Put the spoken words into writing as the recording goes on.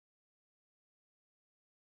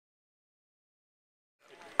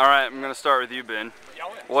All right, I'm gonna start with you, Ben.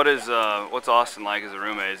 What's Austin like as a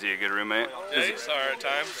roommate? Is he a good roommate? Yeah, he's alright at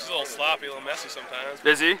times. He's a little sloppy, a little messy sometimes.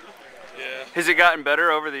 Is he? Yeah. Has it gotten better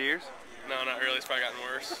over the years? No, not really. It's probably gotten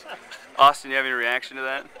worse. Austin, you have any reaction to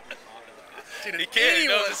that? Dude, he can't. He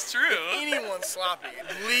knows it's true. Anyone's sloppy.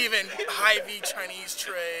 Leaving Hy-Vee Chinese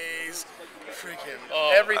trays, freaking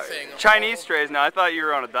everything. Chinese trays? Now, I thought you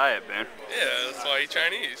were on a diet, Ben. Yeah, that's why he's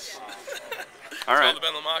Chinese. All right. It's called the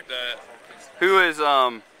Arnaud Lamaak diet.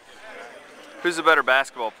 Who's the better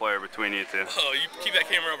basketball player between you two? Oh, you keep that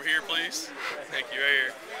camera over here, please. Thank you, right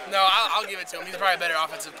here. No, I'll give it to him. He's probably a better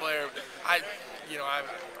offensive player. I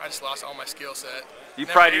just lost all my skill set. You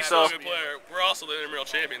pride yourself. Good player. We're also the intramural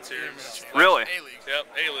champions here. Really? A-League. Yep,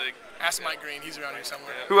 A-League. Ask Mike Green. He's around here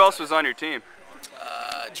somewhere. Who else was on your team?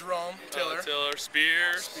 Jerome, Tiller,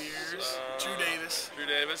 Spears, Drew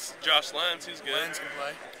Davis, Josh Lenz, he's good. Lenz can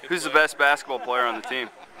play. Who's the best basketball player on the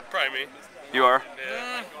team? Probably me. You are?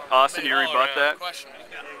 Yeah. Austin, you rebut that? Question.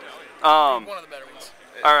 One of the better ones.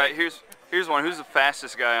 All right, here's one. Who's the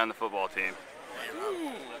fastest guy on the football team?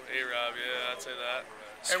 A-Rob, yeah, I'd say that.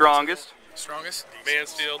 Strongest? Strongest?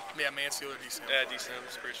 Mansfield. Yeah, Mansfield or Decent. Yeah, Decent.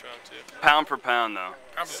 It's pretty strong too. Pound for pound, though.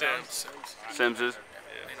 Sims. Sims is?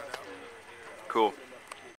 Yeah. Cool.